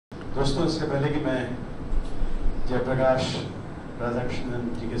दोस्तों, इससे पहले कि मैं जयप्रकाश राधाकृष्णन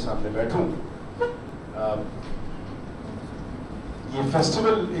जी के सामने बैठूं, ये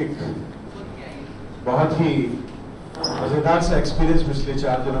फेस्टिवल एक बहुत ही मज़ेदार सा एक्सपीरियंस पिछले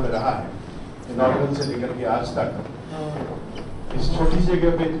 4 दिनों में रहा है। इनॉग्रेशन से लेकर के आज तक इस छोटी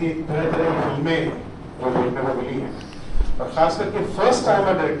जगह पे इतनी तरह तरह की फिल्में जो देखने को मिली हैं, और खास करके फर्स्ट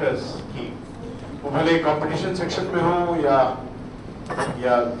टाइमर डायरेक्टर्स की, वो भले कंपटीशन सेक्शन में हो या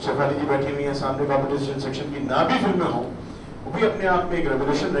शेफाली जी बैठी हुई है सामने, कंपटीशन सेक्शन की ना भी फिल्में हो, वो भी अपने आप में एक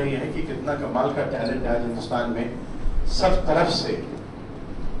रेवोल्यूशन रही है कि कितना कमाल का टैलेंट है हिंदुस्तान में सब तरफ से।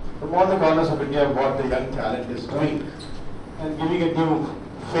 From all the corners of India, what the young talent is doing and giving a new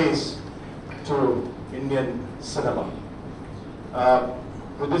face to Indian cinema.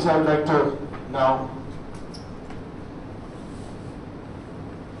 With this, I would like to now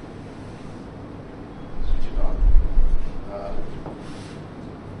switch it on.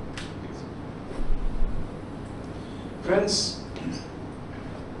 Friends,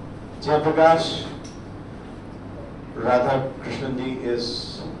 Jayaprakash Radhakrishnan ji is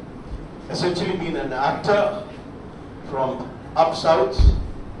essentially been an actor from up south,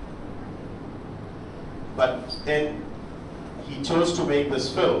 but then he chose to make this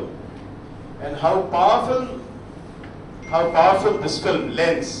film. And how powerful this film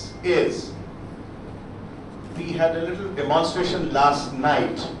lens is. We had a little demonstration last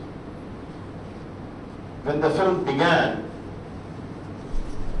night. When the film began,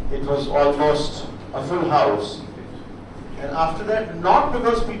 it was almost a full house. And after that, not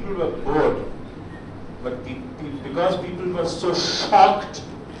because people were bored, but because people were so shocked,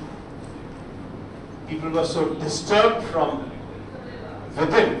 people were so disturbed from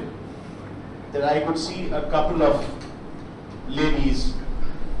within, that I could see a couple of ladies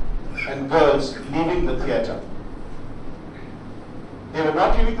and girls leaving the theatre. They were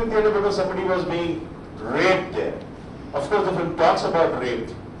not leaving the theatre because somebody was being raped there. Of course, the film talks about rape,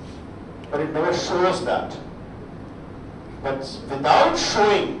 but it never shows that. But without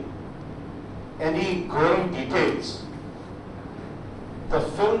showing any gory details, the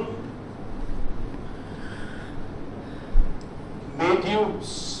film made you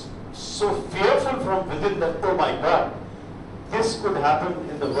so fearful from within that, oh my God, this could happen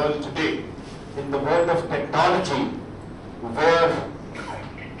in the world today, in the world of technology, where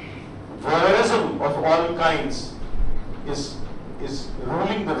voyeurism of all kinds is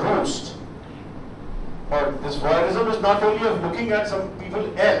ruling the roost. Or this voyeurism is not only of looking at some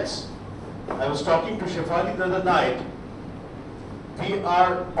people else. I was talking to Shefali the other night. We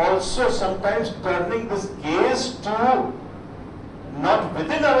are also sometimes turning this gaze to not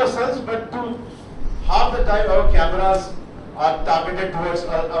within ourselves, but to half the time our cameras are targeted towards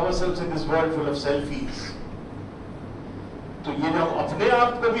ourselves in this world full of selfies. तो ये जो हम अपने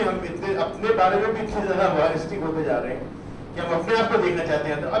आप को भी, हम इतने अपने बारे में भी इतने ज़्यादा वॉयरिस्टिक होते जा रहे हैं कि हम अपने आप को देखना चाहते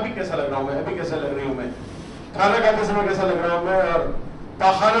हैं, तो अभी कैसा लग रहा हूँ मैं, अभी कैसा लग रही हूँ मैं, खाना खाते समय कैसा लग रहा हूँ मैं, और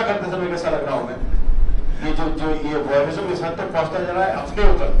पाखाना करते समय कैसा लग रहा हूँ मैं। ये वॉयरिज्म इस हद तक पहुँचता जा रहा है अपने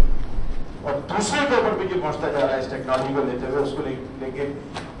ऊपर, और दूसरे के ऊपर भी ये पहुँचता जा रहा है इस टेक्नोलॉजी को लेते हुए, उसको लेके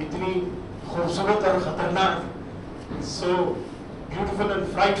इतनी खूबसूरत और खतरनाक, so beautiful and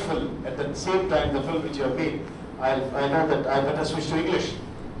frightful at the same time, the film which you have made. I know that I better switch to English.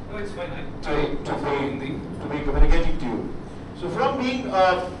 No, it's fine. To be communicating to you. So from being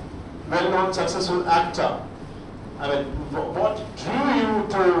a well-known, successful actor, I mean, what drew you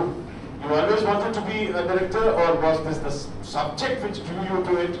to? You always wanted to be a director, or was this the subject which drew you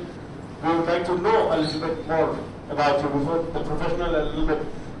to it? We would like to know a little bit more about you, before the professional, a little bit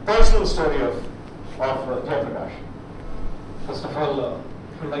personal story of Jayaprakash. First of all,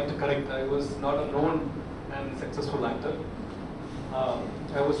 I would like to correct, I was not a known and successful actor.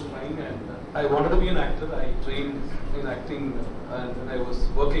 I was trying, and I wanted to be an actor. I trained in acting, and I was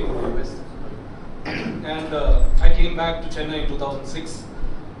working in the US. And I came back to Chennai in 2006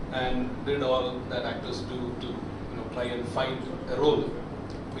 and did all that actors do to try and find a role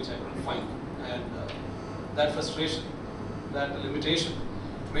which I couldn't find. And that frustration, that limitation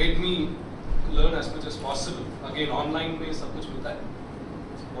made me learn as much as possible. Again, online में सब कुछ मिलता है.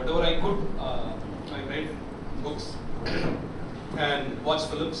 Whatever I could, I read books and watched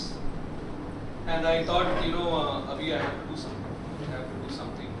films. And I thought, Abhi, I have to do something. I have to do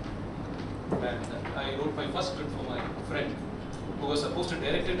something. And I wrote my first script for my friend, who was supposed to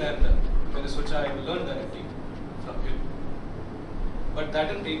direct it, and when I switched, I learned directing from him. But that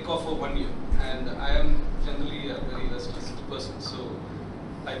didn't take off for 1 year, and I am generally a very restless person, so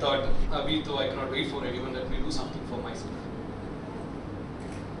I thought, Abhi, though I cannot wait for anyone, let me do something for myself.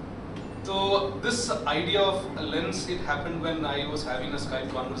 So this idea of a lens, it happened when I was having a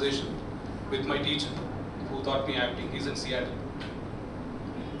Skype conversation with my teacher who taught me acting. He's in Seattle.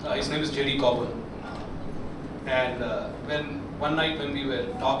 His name is Jerry Coburn. And when one night when we were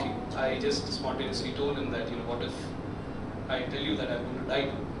talking, I just spontaneously told him that, what if I tell you that I'm going to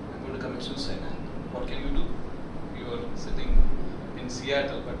die, I'm going to commit suicide, and what can you do? You are sitting in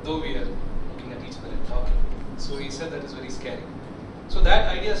Seattle, but though we are looking at each other and talking. So he said that is very scary. So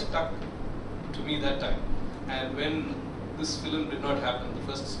that idea stuck to me that time. And when this film did not happen,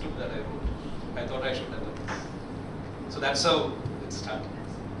 the first script that I wrote, I thought I should have done this. So that's how it started.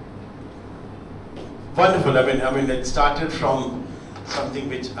 Wonderful. I mean, it started from something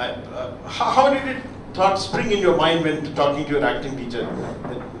which how did it thought spring in your mind when talking to your acting teacher?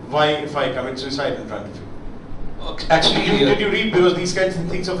 That why, if I commit suicide in front of you? Okay. Actually, did you read, because these kinds of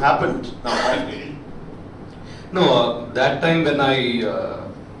things have happened now? No, that time when I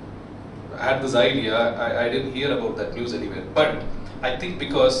had this idea, I didn't hear about that news anywhere. But I think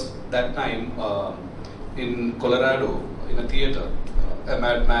because that time in Colorado, in a theater, a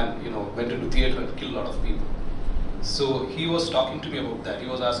madman, went into theater and killed a lot of people. So he was talking to me about that. He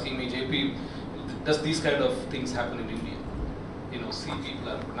was asking me, JP, does these kind of things happen in India? See, people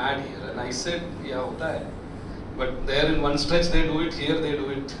are mad here. And I said, yeah, hota hai. But there in one stretch they do it, here they do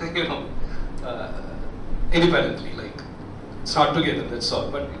it, independently, like it's not together, that's all.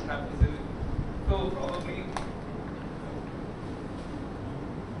 But it happens in so probably.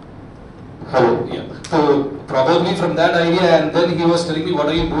 Hello, yeah. So probably from that idea, and then he was telling me, what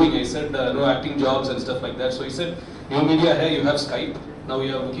are you doing? I said, no acting jobs and stuff like that. So he said, new media here, you have Skype. Now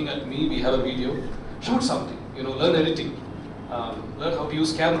you are looking at me, we have a video. Shoot something, learn editing. Learn how to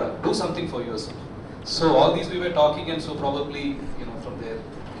use camera. Do something for yourself. So all these we were talking, and so probably, from there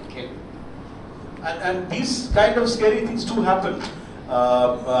it came. And these kind of scary things do happen.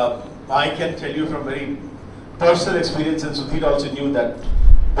 I can tell you from very personal experience, and Sudhir also knew that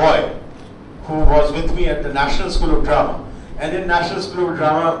boy who was with me at the National School of Drama. And in National School of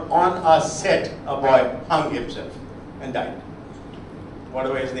Drama, on a set, a boy hung himself and died.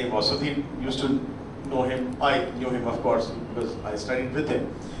 Whatever his name was. Sudhir used to know him. I knew him, of course, because I studied with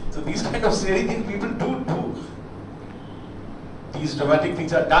him. So these kind of scary things people do. These dramatic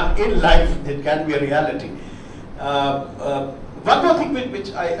things are done in life. It can be a reality. One more thing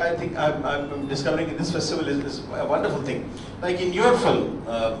which I think I'm discovering in this festival is a wonderful thing. Like in your film,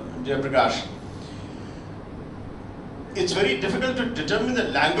 Jayaprakash, it's very difficult to determine the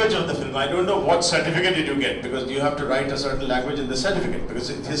language of the film. I don't know what certificate did you get, because you have to write a certain language in the certificate, because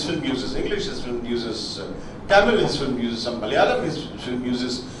his film uses English, his film uses Tamil, his film uses some Malayalam, his film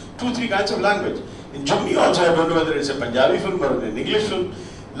uses 2-3 kinds of language. In Jumni also, I don't know whether it's a Punjabi film or an English film.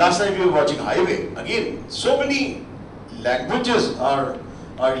 Last time we were watching Highway. Again, so many languages are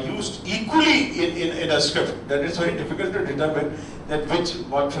used equally in a script that it's very difficult to determine that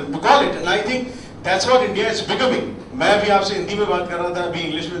what film to call it. And I think that's what India is becoming. मैं भी आपसे हिंदी में बात कर रहा था, अभी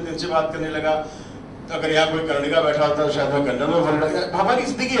English में तुमसे बात करने लगा. अगर यहाँ कोई कन्नड़ का बैठा होता तो शायद मैं कन्नड़ में बोल रहा. हमारी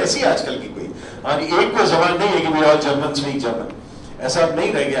जिंदगी ऐसी है आजकल की, कोई और एक कोई जबान नहीं है कि we all German speak German. ऐसा अब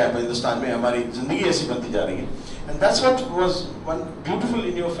नहीं रह गया है हिंदुस्तान में. हमारी जिंदगी ऐसी बनती जा रही है. And that's what was one beautiful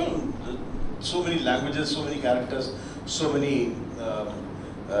in your film. So many languages, so many characters, so many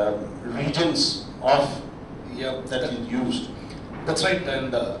regions of that you used. That's right.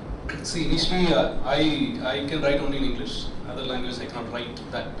 And see, initially I can write only in English. Other languages I cannot write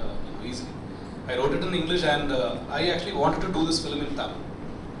that easily. I wrote it in English, and I actually wanted to do this film in Tamil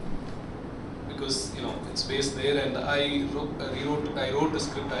because it's based there. And I wrote the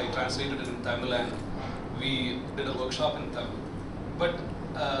script. I translated it in Tamil, and we did a workshop in Tamil. But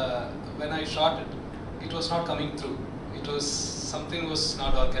when I shot it, it was not coming through. Something was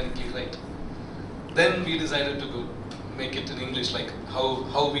not organically right. Then we decided to make it in English, like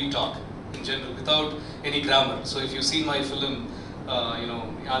how we talk in general, without any grammar. So if you see my film,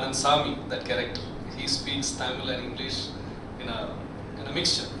 Anand Sami, that character, he speaks Tamil and English in a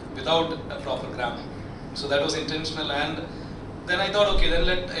mixture, without a proper grammar. So that was intentional, and then I thought, okay, then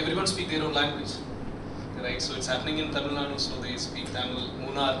let everyone speak their own language. Right, so it's happening in Tamil Nadu, so they speak Tamil,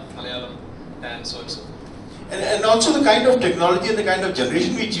 Munnar, Malayalam, and so and so. And also the kind of technology and the kind of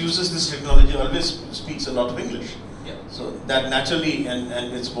generation which uses this technology always speaks a lot of English. Yeah. So that naturally, and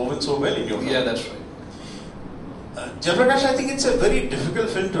it's woven so well in your film. Yeah, that's right. Jayaprakash, I think it's a very difficult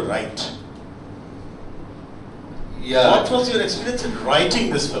film to write. Yeah. What was your experience in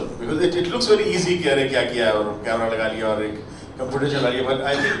writing this film? Because it looks very easy, कि अरे क्या किया और camera लगा लिया और एक computer चला लिया, but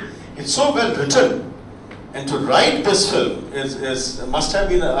I think it's so well written. And to write this film must have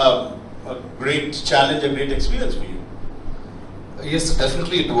been a great challenge, a great experience for you. Yes,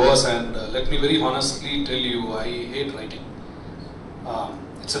 definitely it was, and let me very honestly tell you, I hate writing.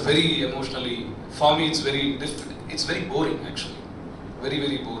 It's a very emotionally, for me, it's very boring actually. Very,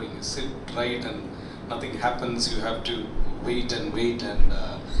 very boring. You sit, write, and nothing happens. You have to wait and wait, and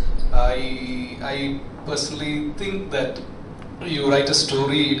I personally think that you write a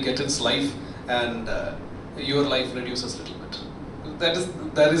story, it gets its life, and your life reduces a little bit.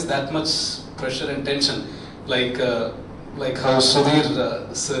 There is that much pressure and tension, like how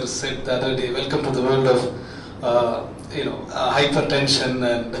Sudhir sir said the other day. Welcome to the world of hypertension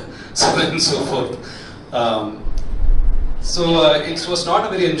and so on and so forth. It was not a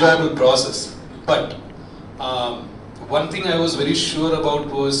very enjoyable process, but one thing I was very sure about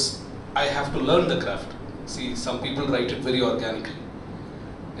was I have to learn the craft. See, some people write it very organically.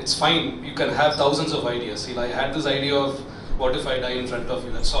 It's fine, you can have thousands of ideas. See, I had this idea of what if I die in front of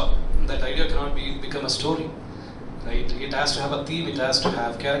you, that's all. That idea cannot become a story, right? It has to have a theme, it has to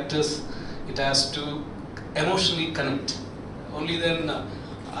have characters, it has to emotionally connect. Only then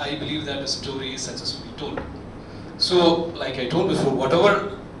I believe that a story is successfully told. So, like I told before,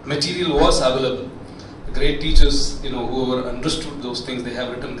 whatever material was available, the great teachers, who understood those things, they have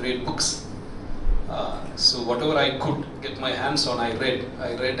written great books. So whatever I could get my hands on, I read,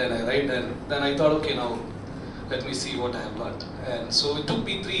 and then I thought, okay, now let me see what I have learned. And so it took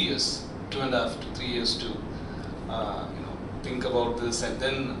me 3 years, 2.5 to 3 years to, think about this. And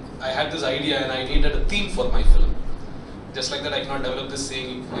then I had this idea, and I needed a theme for my film. Just like that, I cannot develop this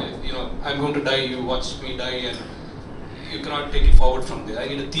saying, I'm going to die, you watch me die, and you cannot take it forward from there. I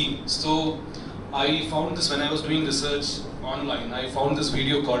need a theme. So I found this when I was doing research online. I found this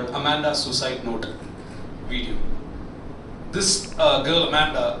video called Amanda's Suicide Note video. This girl,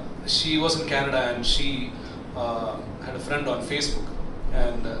 Amanda, she was in Canada, and she had a friend on Facebook,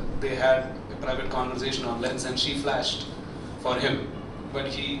 and they had a private conversation on Lens, and she flashed for him, but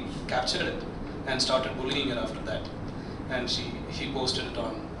he captured it and started bullying her after that. And he posted it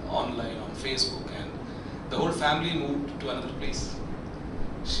online on Facebook, and the whole family moved to another place.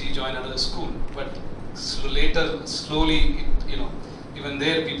 She joined another school, but slowly, even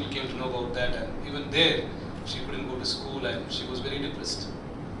there people came to know about that, and even there she couldn't go to school, and she was very depressed.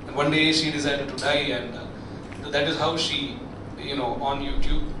 And one day she decided to die, and that is how she, on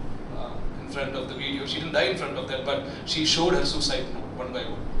YouTube, in front of the video, she didn't die in front of that, but she showed her suicide note one by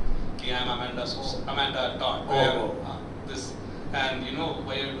one. Okay, I am Amanda Todd. This, and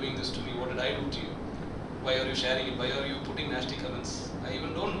why are you doing this to me? What did I do to you? Why are you sharing it? Why are you putting nasty comments? I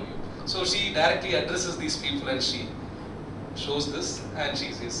even don't know you. So she directly addresses these people, and she shows this, and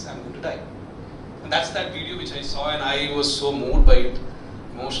she says, I'm going to die. And that's that video which I saw, and I was so moved by it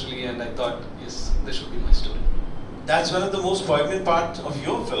emotionally, and I thought, yes, this should be my story. That's one of the most poignant parts of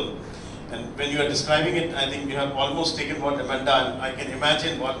your film. And when you are describing it, I think you have almost taken what Amanda, and I can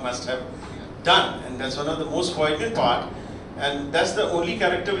imagine what must have done. And that's one of the most poignant part. And that's the only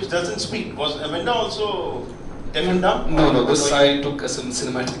character which doesn't speak. Was Amanda also deaf and dumb? No, this I took some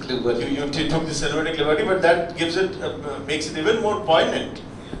cinematic liberty. You took the cinematic liberty, but that gives it, makes it even more poignant.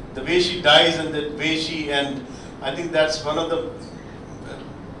 The way she dies and the way and I think that's one of the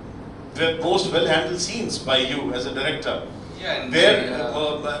most well-handled scenes by you as a director. Yeah, and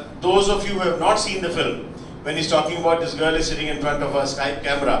where those of you who have not seen the film, when he's talking about this girl is sitting in front of a Skype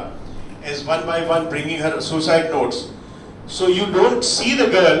camera, is one by one bringing her suicide notes. So you don't see the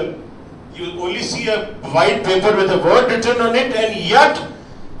girl, you only see a white paper with a word written on it, and yet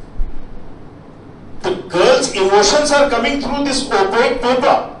the girl's emotions are coming through this opaque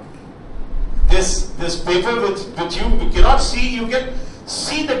paper. This paper which you cannot see, you can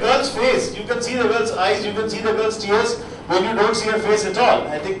see the girl's face, you can see the girl's eyes, you can see the girl's tears when you don't see her face at all.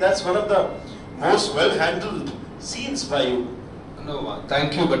 I think that's one of the most well-handled scenes by you. No,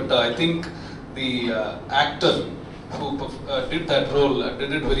 thank you, but I think the actor who did that role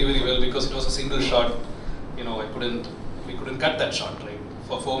did it very, very well, because it was a single shot. We couldn't cut that shot, right?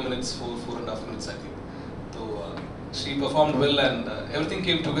 For 4 minutes, 4.5 minutes, I think. So she performed well, and everything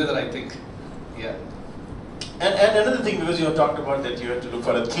came together, I think. Yeah. And another thing, because you have talked about that you had to look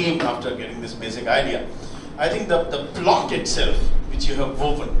for a theme after getting this basic idea. I think the plot itself, which you have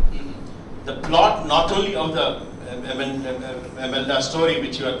woven, the plot not only of the Amanda story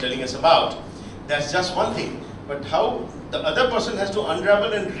which you are telling us about, that's just one thing, but how the other person has to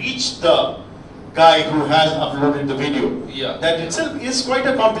unravel and reach the guy who has uploaded the video. Yeah. That itself is quite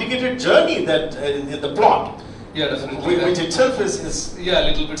a complicated journey that in the plot. Yeah, definitely. Which itself is yeah, a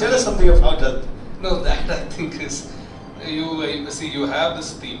little bit. Tell us something about that. No, that I think is, you see, you have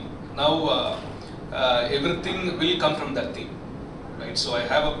this theme. Now everything will come from that theme, right? So I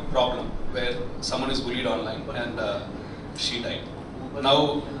have a problem where someone is bullied online, and she died.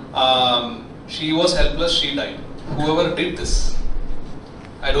 Now, she was helpless, she died. Whoever did this,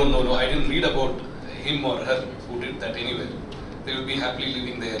 I don't know, no, I didn't read about him or her who did that anywhere. They will be happily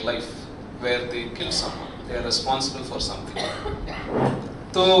living their life where they kill someone. They are responsible for something.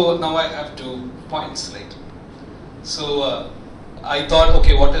 So now I have 2 points, right? So I thought,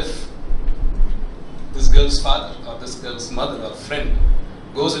 okay, what if this girl's father or this girl's mother or friend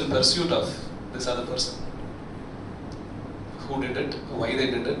goes in pursuit of this other person? Who did it, why they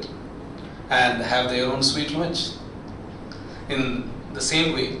did it, and have their own sweet revenge. In the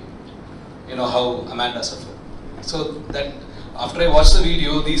same way, you know, how Amanda suffered. So that after I watched the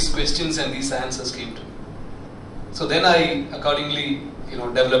video, these questions and these answers came to me. So then I accordingly, you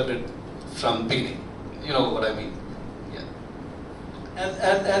know, developed it from beginning. You know what I mean? Yeah.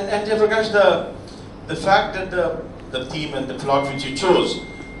 And Jayaprakash, the fact that the theme and the plot which you chose,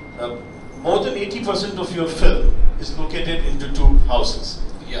 more than 80% of your film is located into 2 houses.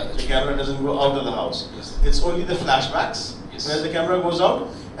 Yeah. The camera doesn't go out of the house. Yes. It's only the flashbacks where the camera goes out,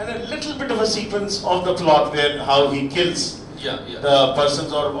 and a little bit of a sequence of the plot where how he kills the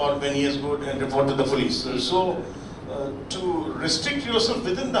persons or when he has go and report to the police. So to restrict yourself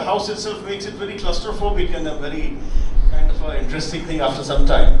within the house itself makes it very claustrophobic and a very kind of an interesting thing after some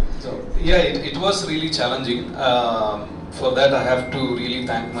time. So yeah, it was really challenging. For that I have to really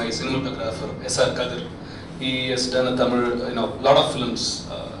thank my cinematographer S.R. Kadir. He has done a Tamil, you know, lot of films.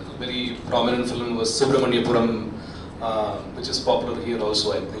 Very prominent film was Subramaniapuram, which is popular here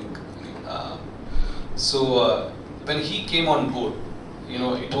also, I think. So when he came on board, you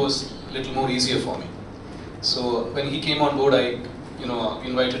know, it was a little more easier for me. So when he came on board, I, you know,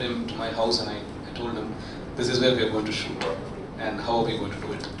 invited him to my house and I told him, this is where we are going to shoot and how are we going to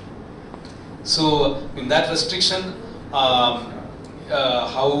do it. So in that restriction,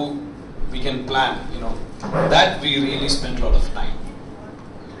 how we can plan, you know, that we really spent a lot of time.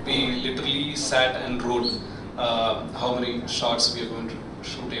 We literally sat and wrote how many shots we are going to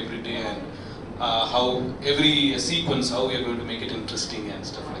shoot every day and how every sequence, how we are going to make it interesting and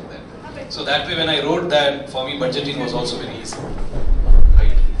stuff like that. So that way when I wrote that, for me budgeting was also very easy.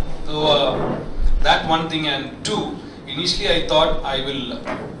 Right? So that one thing, and 2, initially I thought I will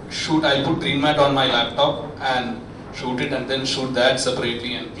shoot, I'll put green mat on my laptop and shoot it and then shoot that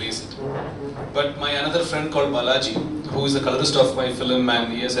separately and place it. But my another friend called Balaji, who is the colorist of my film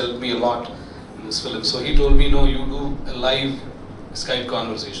and he has helped me a lot in this film. So he told me, no, you do a live Skype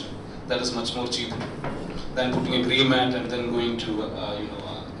conversation. That is much more cheaper than putting a green mat and then going to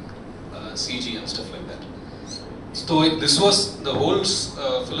CG and stuff like that. So this was, the whole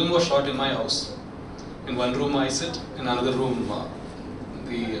film was shot in my house. In one room I sit, in another room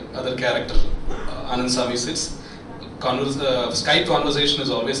the other character, Anand Sami sits. Skype conversation is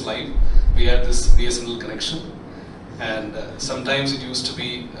always live. We had this BSNL connection and sometimes it used to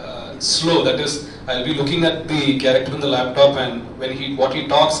be slow. That is, I'll be looking at the character in the laptop and when what he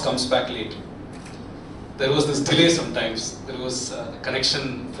talks comes back late. There was this delay sometimes. There was a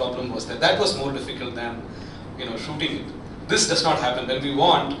connection problem was there. That was more difficult than, you know, shooting it. This does not happen. When we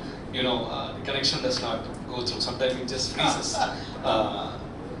want, you know, the connection does not go through. Sometimes it just freezes.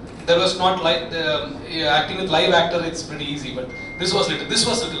 There was not like acting with live actor. It's pretty easy, but this was little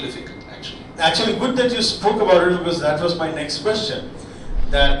difficult actually. Actually, good that you spoke about it because that was my next question.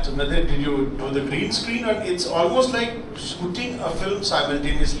 That whether did you do the green screen, or it's almost like shooting a film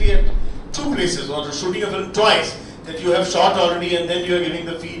simultaneously at 2 places, or shooting a film twice. That you have shot already and then you are giving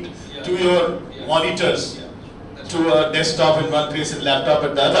the feed to your monitors, to a desktop in one place and laptop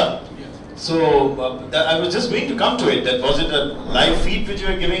at the other. So I was just going to come to it. That was it a live feed which you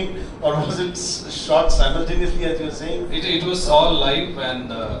were giving, or was it shot simultaneously as you were saying? It was all live, and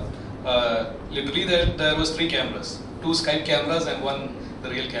literally there was 3 cameras, 2 Skype cameras and 1 the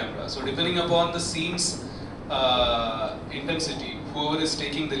real camera. So depending upon the scene's intensity, whoever is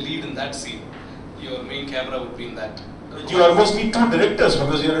taking the lead in that scene, your main camera would be in that. But you almost need 2 directors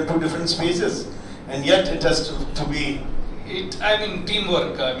because you are in 2 different spaces, and yet it has to be. I mean,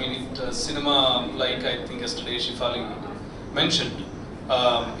 teamwork. I mean, cinema, like I think yesterday Shifali mentioned,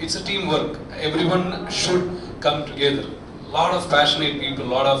 it's a teamwork. Everyone should come together. A lot of passionate people,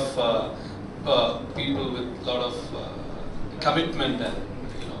 a lot of people with a lot of commitment and,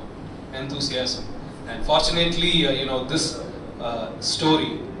 you know, enthusiasm. And fortunately, you know, this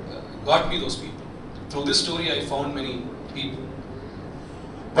story got me those people. Through this story, I found many people.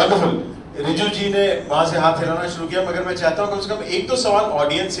 Wonderful. Riju जी ने वहाँ से हाथ हिलाना शुरू किया, मगर मैं चाहता हूँ कम से कम 1-2 सवाल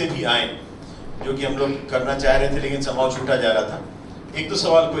ऑडियंस से भी आए, जो कि हम लोग करना चाह रहे थे लेकिन समाव छूटा जा रहा था. 1-2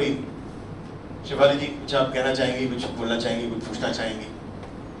 सवाल कोई, शिवाली जी कुछ आप कहना चाहेंगी, कुछ बोलना चाहेंगी, कुछ पूछना चाहेंगी?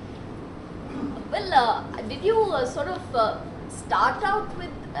 Well, well, did you sort of start out with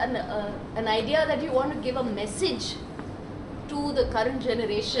an idea that you want to give a message to the current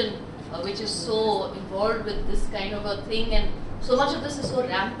generation, which is so involved with this kind of a thing, and so much of this is so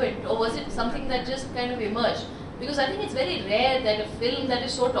rampant, or was it something that just kind of emerged? Because I think it's very rare that a film that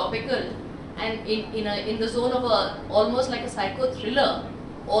is so topical and in the zone of almost like a psycho thriller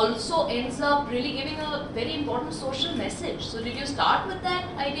also ends up really giving a very important social message. So did you start with that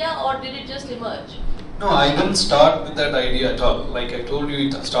idea, or did it just emerge? No, I didn't start with that idea at all. Like I told you,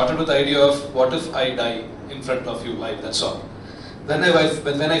 it started with the idea of what if I die in front of you live, that's all. When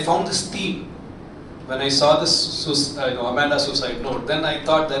I found this theme, when I saw this Amanda suicide note, then I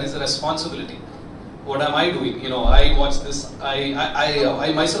thought there is a responsibility. What am I doing? I watched this, I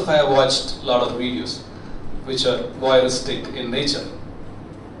myself I have watched a lot of videos which are voyeuristic in nature.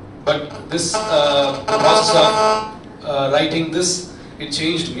 But this process of writing this, it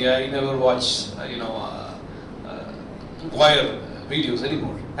changed me. I never watch, voyeur videos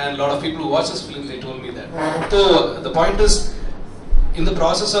anymore. And a lot of people who watch this film, they told me that. So the point is, in the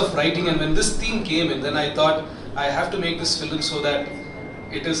process of writing, and when this theme came in, then I thought I have to make this film so that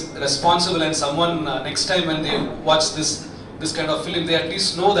it is responsible, and someone next time when they watch this kind of film, they at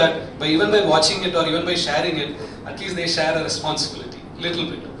least know that even by watching it or even by sharing it, at least they share a responsibility, little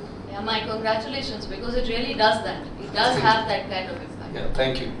bit. Yeah, my congratulations, because it really does that. It does have that kind of impact. Yeah,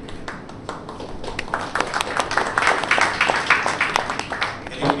 thank you.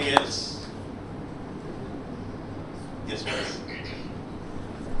 Anybody else? Yes, please.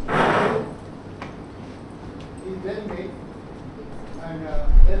 Is well made and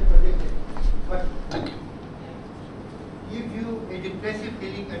well projected, but Thank you. give you a depressive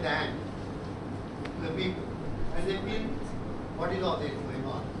feeling at the end to the people, and they feel what is all this going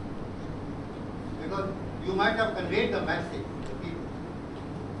on, because you might have conveyed the message to the people,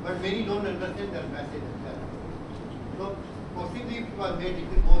 but many don't understand the message itself. So possibly if it was made a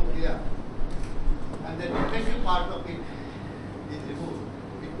little more clear and the depressive part of it is removed,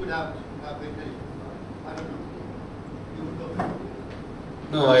 it could have better. I don't know. You would know.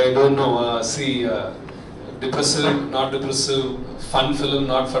 No, I don't know. Depressive, not depressive, fun film,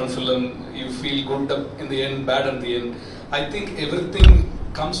 not fun film, you feel good in the end, bad in the end. I think everything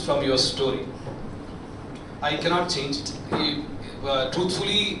comes from your story. I cannot change it.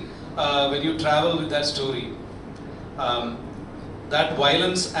 Truthfully, when you travel with that story, that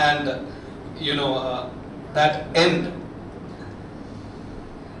violence and that end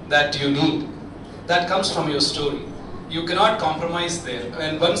that you need, that comes from your story. You cannot compromise there.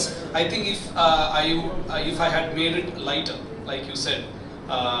 And once, I think if I had made it lighter, like you said,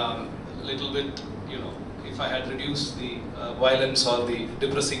 little bit, if I had reduced the violence or the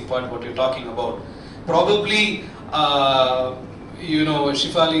depressing part, what you're talking about, probably,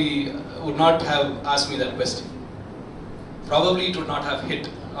 Shefali would not have asked me that question. Probably it would not have hit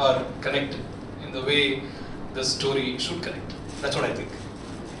or connected in the way the story should connect. That's what I think.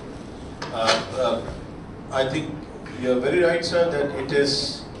 I think you're very right, sir, that it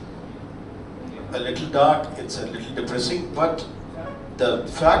is a little dark, it's a little depressing, but the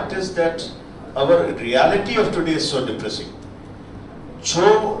fact is that our reality of today is so depressing.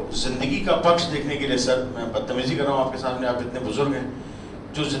 जो जिंदगी का पक्ष देखने के लिए, sir मैं बदतमीजी कर रहा हूँ आपके सामने, आप इतने बुजुर्ग हैं,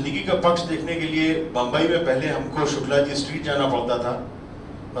 जो जिंदगी का पक्ष देखने के लिए बम्बई में पहले हमको शुक्ला जी स्ट्रीट जाना पड़ता था,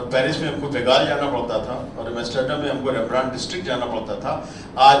 और पेरिस में हमको बेगाल जाना पड़ता था, और एम्स्टर्डम में हमको रेम्ब्रांड डिस्ट्रिक्ट जाना पड़ता था,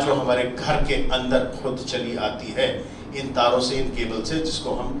 आज वो हमारे घर के अंदर खुद चली आती है, इन तारों से, इन केबल से,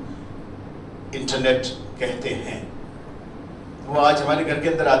 जिसको हम इंटरनेट कहते हैं। वो आज हमारे घर के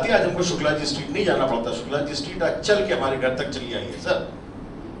अंदर आती है। आज हमको शुक्ला जी स्ट्रीट नहीं जाना पड़ता, शुक्ला जी स्ट्रीट आज चल के हमारे घर तक चली आई है सर।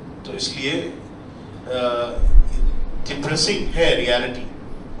 तो इसलिए डिप्रेसिंग है रियलिटी,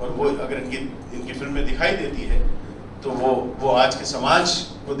 और वो अगर इनकी फिल्म में दिखाई देती है तो वो आज के समाज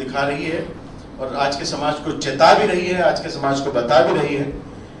को दिखा रही है, और आज के समाज को चेता भी रही है, आज के समाज को बता भी रही है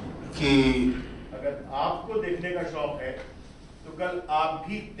कि अगर आपको देखने का शौक है तो कल आप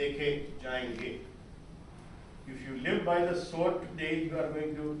भी देखे जाएंगे। If you live by the sword today, you are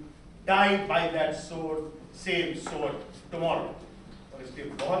going to die by that sword, same sword tomorrow. और इसके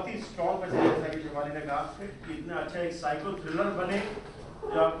बहुत ही स्ट्रॉन्ग मैसेज, जैसा कि शिवाली ने कहा, कि इतना अच्छा एक साइको थ्रिलर बने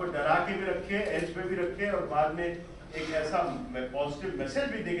जो आपको डरा के भी रखे, एज पे भी रखे, और बाद में एक ऐसा पॉजिटिव मैसेज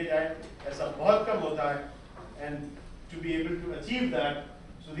भी देके जाए, ऐसा बहुत कम होता है। And to be able to achieve that,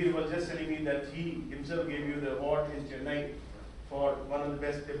 Sudhir was just telling me that he himself gave you the award in Chennai for one of the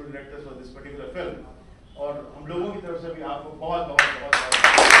best deputy directors for this particular film. और हम लोगों की तरफ से भी आपको बहुत बहुत बहुत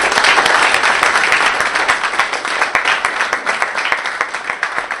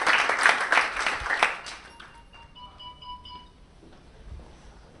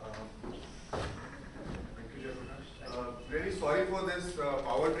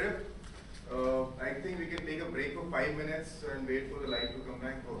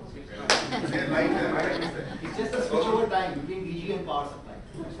They're right there, right? It's just a switch over time between DG and power supply.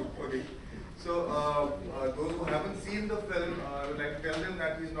 Okay. So, those who haven't seen the film, I would like to tell them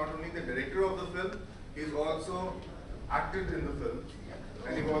that he's not only the director of the film, he's also acted in the film,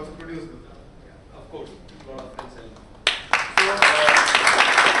 and he also produced the film. Of course, a lot of friends help. So,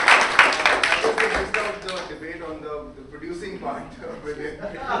 I guess we missed out the debate on the producing part with it. I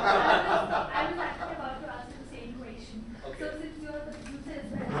was actually about to ask you the same question. Okay. So since you are the producer as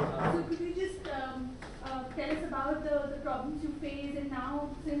well, so could you just tell us about the problems you face, and now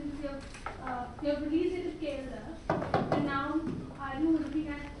since you've released it in Kerala, and now are you looking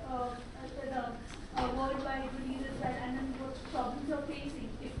at the worldwide release as well, and then what problems you're facing,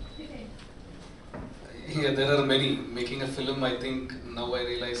 if any? Yeah, there are many. Making a film, I think now I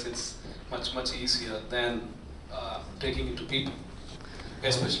realize it's much easier than taking it to people.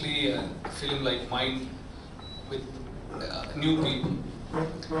 Especially a film like mine with new people.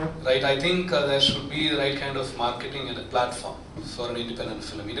 Right, I think there should be the right kind of marketing and a platform for an independent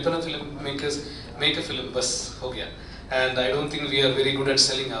film. Independent filmmakers make a film, bas ho gaya. And I don't think we are very good at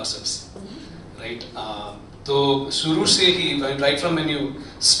selling ourselves. Right? So, shuru se hi, right from when you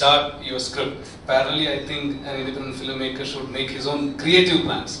start your script, parallelly I think an independent filmmaker should make his own creative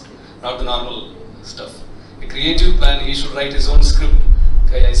plans, not the normal stuff. A creative plan, he should write his own script.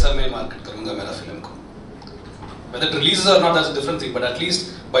 कि ऐसा मैं market करूँगा मेरा film को. Whether it releases or not, that's a different thing. But at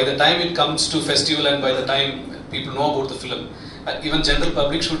least by the time it comes to festival and by the time people know about the film, even general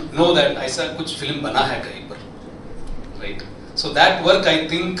public should know that ऐसा कुछ film बना है कहीं पर, right? So that work I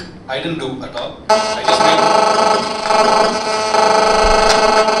think I didn't do at all. I just made.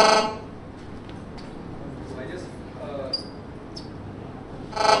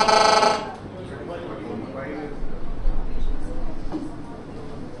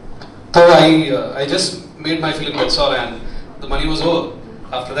 So I just made my film, that's all, and the money was over.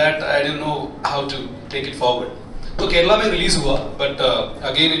 After that, I didn't know how to take it forward. So Kerala mein release hua, but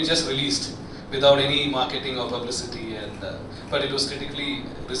again it just released without any marketing or publicity, and but it was critically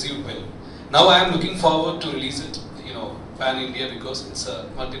received well. Now I am looking forward to release it, pan India, because it's a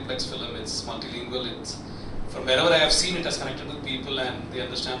multiplex film, it's multilingual, it's from wherever I have seen it has connected with people and they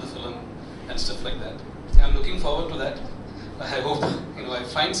understand the film and stuff like that. I'm looking forward to that. I hope I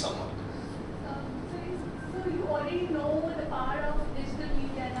find someone. So you already know the power of digital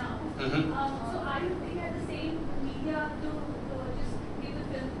media now. Mm-hmm. So are you looking at the same media to just give the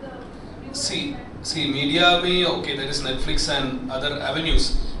film the views? See, media mein, okay, there is Netflix and other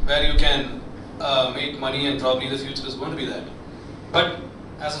avenues where you can make money, and probably the future is going to be that. But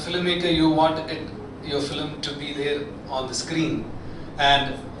as a filmmaker, you want your film to be there on the screen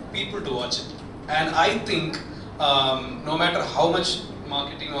and people to watch it. And I think no matter how much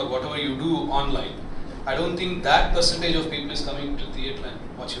marketing or whatever you do online, I don't think that percentage of people is coming to theatre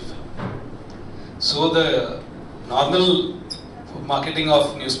and watch your film. So the normal marketing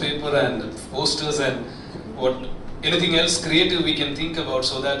of newspaper and posters and anything else creative we can think about,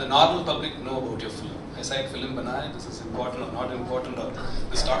 so that the normal public know about your film. Aisa ek film bana hai, this is important or not important, or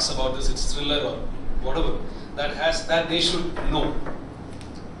this talks about this, it's thriller or whatever. That they should know.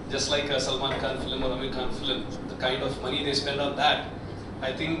 Just like a Salman Khan film or Amir Khan film, the kind of money they spend on that,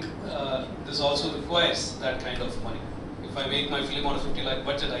 I think this also requires that kind of money. If I make my film on a 50 lakh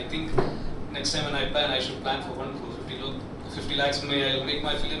budget, I think next time when I plan, I should plan for 1 crore. 50 lakhs I'll make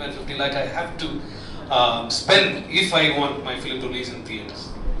my film, and 50 lakh I have to spend if I want my film to release in theatres,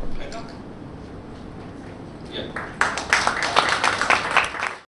 I think. Yeah.